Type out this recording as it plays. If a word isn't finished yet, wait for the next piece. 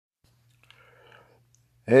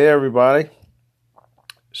Hey everybody,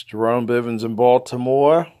 it's Jerome Bivens in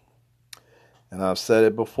Baltimore, and I've said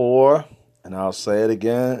it before, and I'll say it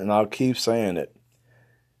again, and I'll keep saying it.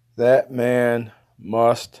 That man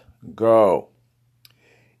must go.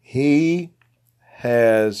 He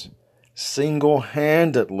has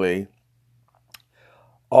single-handedly,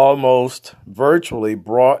 almost virtually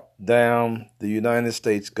brought down the United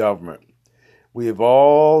States government. We have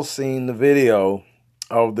all seen the video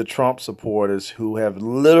of the Trump supporters who have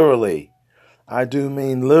literally, I do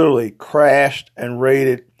mean literally, crashed and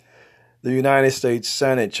raided the United States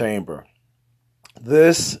Senate chamber.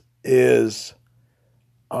 This is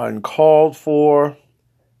uncalled for.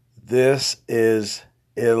 This is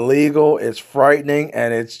illegal. It's frightening,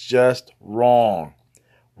 and it's just wrong.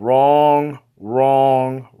 Wrong,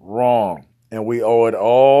 wrong, wrong. And we owe it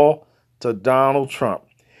all to Donald Trump.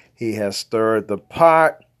 He has stirred the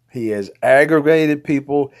pot. He has aggravated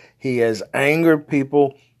people. He has angered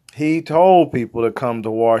people. He told people to come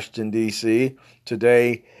to Washington, D.C.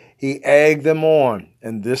 Today, he egged them on,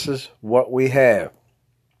 and this is what we have.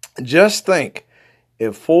 Just think,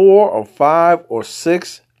 if 4 or 5 or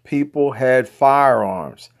 6 people had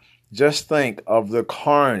firearms, just think of the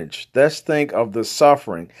carnage. Just think of the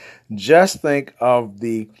suffering. Just think of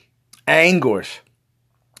the anguish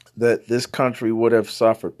that this country would have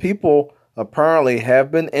suffered. People apparently have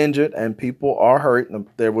been injured and people are hurt.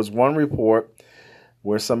 There was one report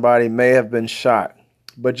where somebody may have been shot.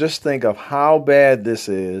 But just think of how bad this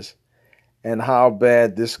is and how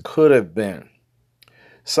bad this could have been.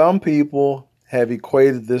 Some people have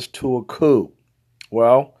equated this to a coup.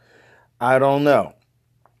 Well, I don't know.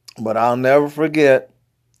 But I'll never forget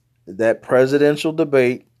that presidential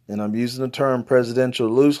debate, and I'm using the term presidential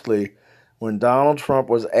loosely, when Donald Trump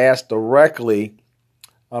was asked directly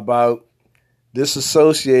about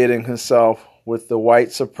disassociating himself with the white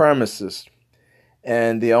supremacists.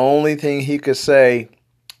 And the only thing he could say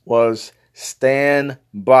was, stand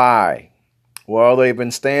by. Well, they've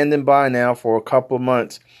been standing by now for a couple of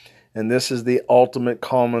months, and this is the ultimate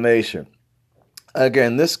culmination.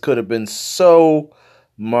 Again, this could have been so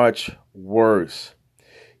much worse.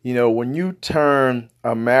 You know, when you turn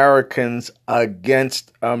Americans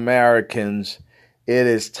against Americans, it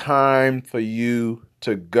is time for you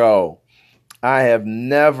to go. I have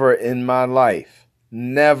never in my life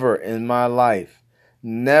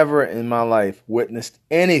witnessed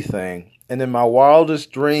anything, and in my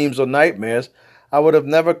wildest dreams or nightmares, I would have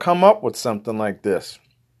never come up with something like this.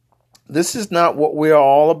 This is not what we are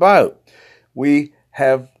all about. We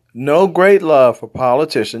have no great love for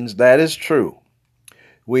politicians. That is true.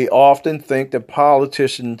 We often think that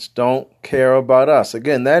politicians don't care about us.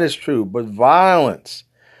 Again, that is true. But violence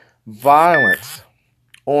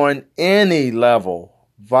on any level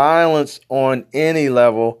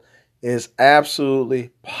is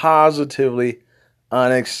absolutely, positively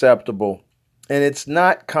unacceptable. And it's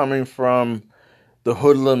not coming from the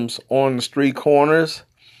hoodlums on the street corners.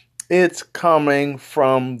 It's coming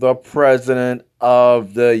from the President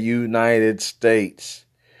of the United States.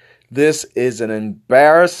 This is an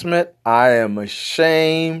embarrassment. I am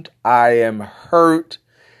ashamed. I am hurt.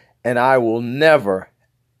 And I will never,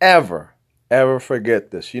 ever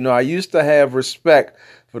forget this. You know, I used to have respect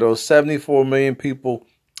for those 74 million people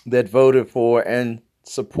that voted for and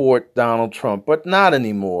support Donald Trump, but not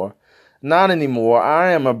anymore. Not anymore.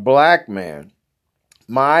 I am a black man.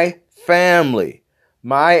 My family,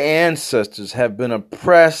 my ancestors have been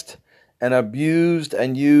oppressed and abused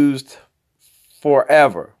and used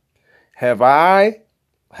forever. Have I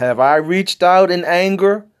reached out in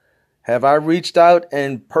anger? Have I reached out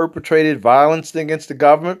and perpetrated violence against the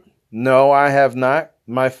government? No, I have not.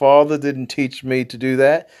 My father didn't teach me to do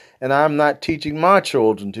that, and I'm not teaching my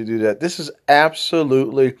children to do that. This is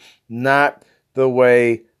absolutely not the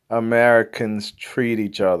way Americans treat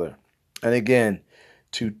each other. And again,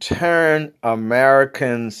 to turn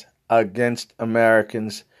Americans against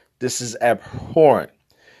Americans, this is abhorrent.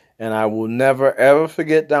 And I will never, ever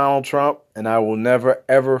forget Donald Trump, and I will never,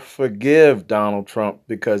 ever forgive Donald Trump,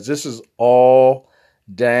 because this is all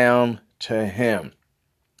down to him.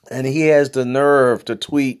 And he has the nerve to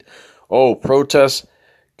tweet, oh, protests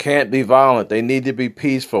can't be violent. They need to be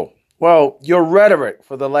peaceful. Well, your rhetoric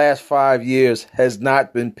for the last 5 years has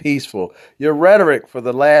not been peaceful. Your rhetoric for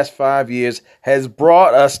the last 5 years has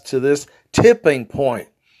brought us to this tipping point.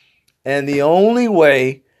 And the only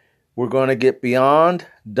way we're going to get beyond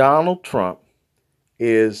Donald Trump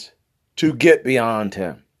is to get beyond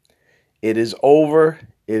him. It is over.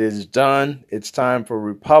 It is done. It's time for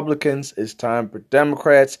Republicans. It's time for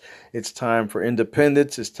Democrats. It's time for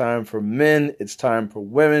independents. It's time for men. It's time for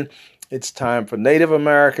women. It's time for Native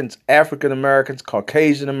Americans, African Americans,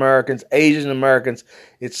 Caucasian Americans, Asian Americans.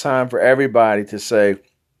 It's time for everybody to say,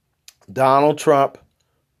 Donald Trump,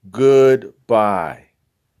 goodbye.